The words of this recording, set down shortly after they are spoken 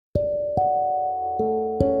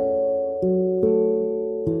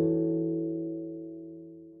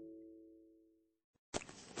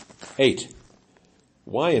8.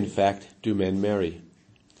 Why, in fact, do men marry?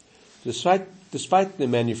 Despite the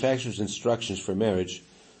manufacturer's instructions for marriage,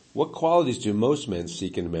 what qualities do most men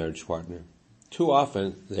seek in a marriage partner? Too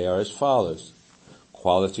often, they are as follows.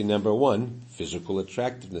 Quality number 1, physical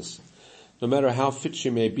attractiveness. No matter how fit she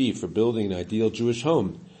may be for building an ideal Jewish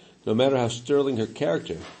home, no matter how sterling her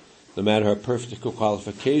character, no matter her perfect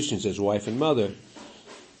qualifications as wife and mother,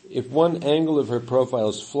 if one angle of her profile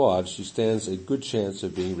is flawed, she stands a good chance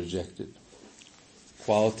of being rejected.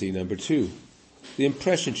 Quality number 2, the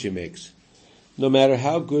impression she makes. No matter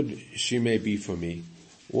how good she may be for me,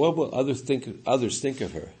 what will others think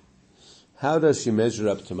of her? How does she measure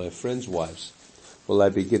up to my friends' wives? Will I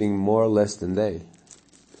be getting more or less than they?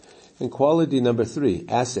 And quality number 3,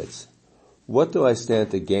 assets. What do I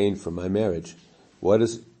stand to gain from my marriage? What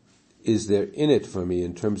is there in it for me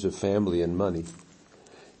in terms of family and money?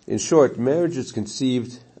 In short, marriage is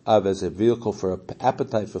conceived of as a vehicle for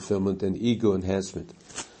appetite fulfillment and ego enhancement.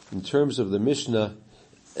 In terms of the Mishnah,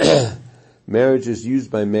 marriage is used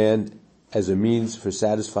by man as a means for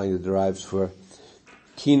satisfying the drives for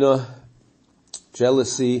kina,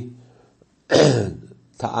 jealousy,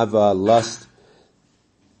 ta'ava, lust,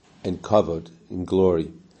 and kavod, in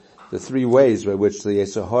glory. The 3 ways by which the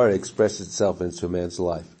Yetzer Hara expresses itself into a man's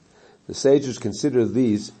life. The sages consider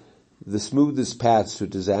these the smoothest paths to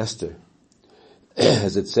disaster.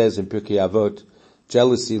 As it says in Pirkei Avot,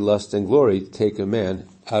 jealousy, lust, and glory take a man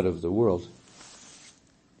out of the world.